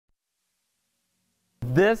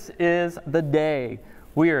This is the day.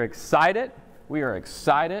 We are excited. We are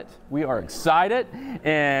excited. We are excited.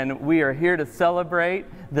 And we are here to celebrate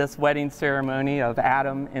this wedding ceremony of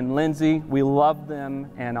Adam and Linsey. We love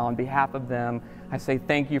them, and on behalf of them, I say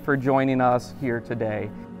thank you for joining us here today.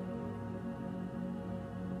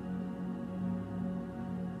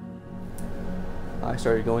 I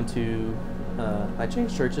started going to, I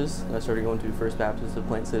changed churches, and I started going to First Baptist of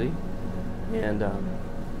Polk City, and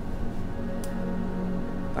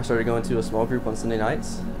I started going to a small group on Sunday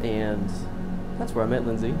nights, and that's where I met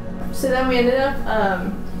Linsey. So then we ended up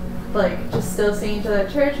like just still seeing each other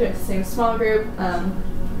at church. We went to the same small group. Then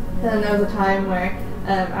there was a time where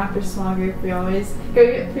after small group we always go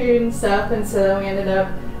get food and stuff, and so then we ended up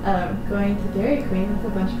going to Dairy Queen with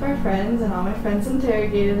a bunch of our friends, and all my friends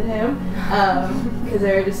interrogated him because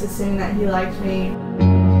they were just assuming that he liked me.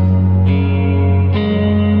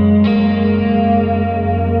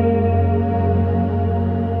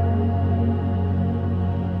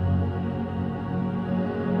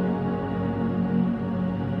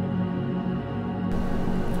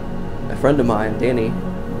 A friend of mine, Danny,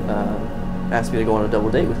 asked me to go on a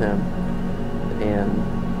double date with him, and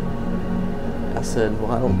I said,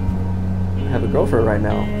 well, I don't have a girlfriend right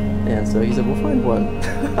now. And so he said, well, find one.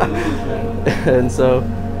 And so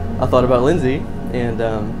I thought about Linsey, and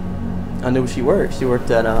I knew where she worked. She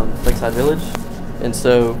worked at Lakeside Village, and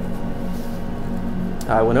so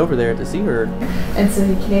I went over there to see her. And so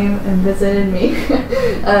he came and visited me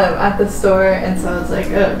at the store, and so I was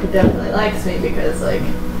like, oh, he definitely likes me, because like,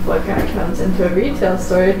 what guy comes into a retail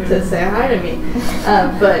store to say hi to me?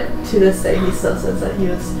 But to this day, he still says that he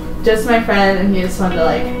was just my friend and he just wanted to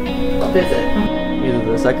like visit. Either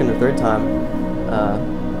the second or third time,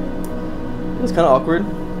 it was kind of awkward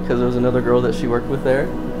because there was another girl that she worked with there,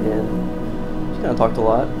 and she kind of talked a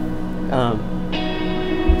lot.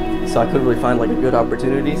 So I couldn't really find like a good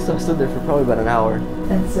opportunity, so I stood there for probably about an hour.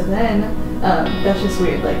 And so then, that's just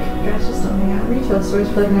weird, like guys just don't hang out in retail stores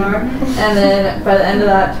for like an hour. And then by the end of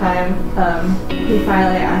that time, he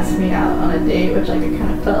finally asked me out on a date, which like I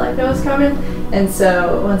kind of felt like it was coming. And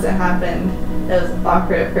so once it happened, it was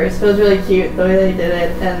awkward at first, but it was really cute the way they did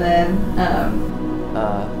it. And then,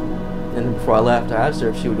 and before I left, I asked her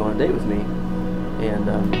if she would go on a date with me, and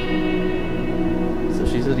so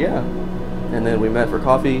she said yeah. And then we met for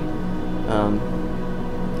coffee.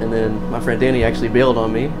 And then my friend Danny actually bailed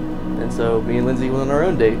on me, and so me and Linsey went on our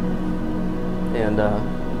own date, and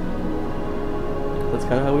that's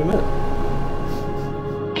kind of how we met.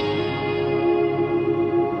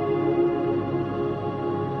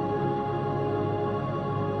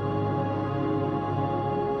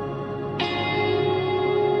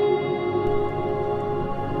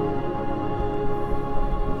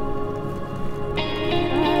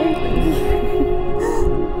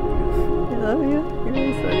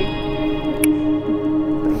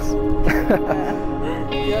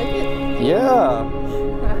 you like it? Yeah.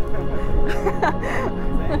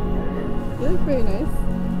 You look very nice.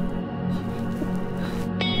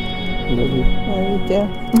 Love you. Love you too.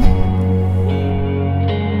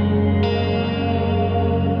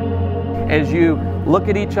 As you look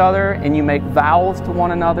at each other and you make vows to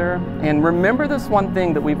one another, and remember this one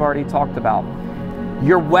thing that we've already talked about.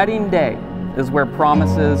 Your wedding day is where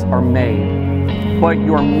promises are made, but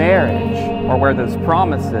your marriage are where those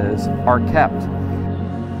promises are kept.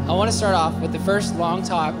 I want to start off with the first long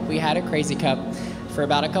talk we had at Crazy Cup for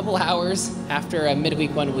about a couple hours after a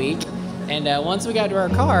midweek 1 week. And once we got to our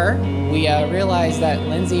car, we realized that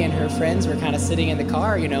Linsey and her friends were kind of sitting in the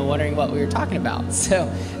car, you know, wondering what we were talking about. So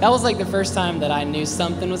that was like the first time that I knew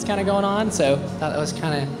something was kind of going on. So I thought that was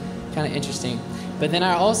kind of interesting. But then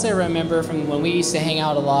I also remember from when we used to hang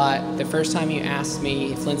out a lot, the first time you asked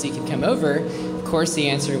me if Linsey could come over, of course the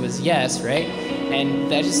answer was yes, right?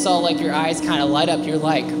 And I just saw like your eyes kind of light up. You're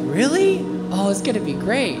like, really? Oh, it's gonna be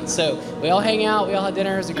great. So we all hang out, we all had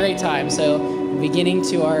dinner, it was a great time. So beginning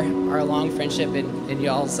to our long friendship and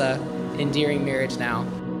y'all's endearing marriage now.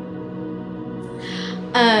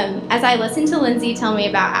 As I listened to Linsey tell me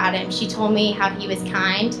about Adam, she told me how he was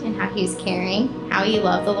kind and how he was caring, how he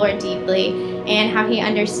loved the Lord deeply, and how he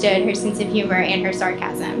understood her sense of humor and her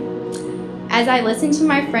sarcasm. As I listened to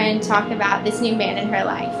my friend talk about this new man in her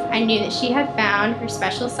life, I knew that she had found her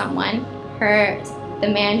special someone, the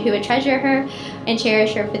man who would treasure her and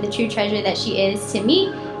cherish her for the true treasure that she is to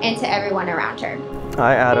me and to everyone around her.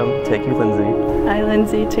 I, Adam, take you, Linsey. I,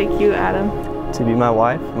 Linsey, take you, Adam. To be my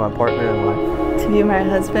wife, my partner in life. To be my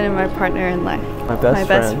husband and my partner in life. My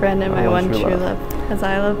best friend and my one true love. As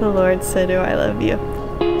I love the Lord, so do I love you.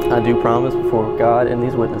 I do promise before God and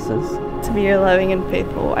these witnesses to be your loving and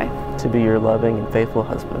faithful wife. to be your loving and faithful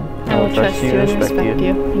husband. I will trust you and respect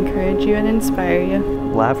you, encourage you and inspire you,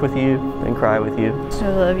 laugh with you and cry with you. I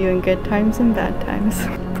will love you in good times and bad times.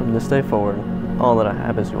 From this day forward, all that I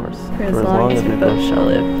have is yours. For as long as we both shall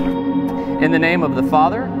live. In the name of the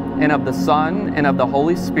Father, and of the Son, and of the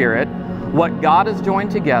Holy Spirit, what God has joined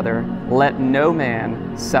together, let no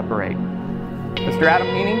man separate. Mr. Adam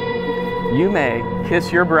Heaney, you may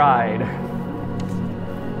kiss your bride.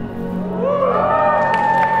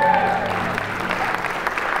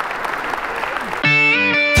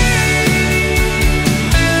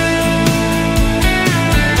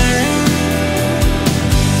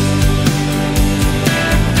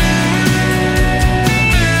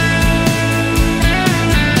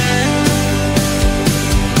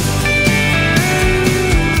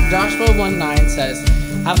 Joshua 1:9 says,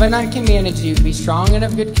 "Have I not commanded you, be strong and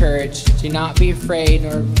of good courage? Do not be afraid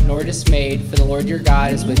nor dismayed, for the Lord your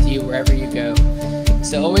God is with you wherever you go."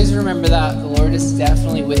 So always remember that the Lord is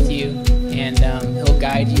definitely with you, and He'll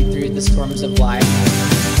guide you through the storms of life.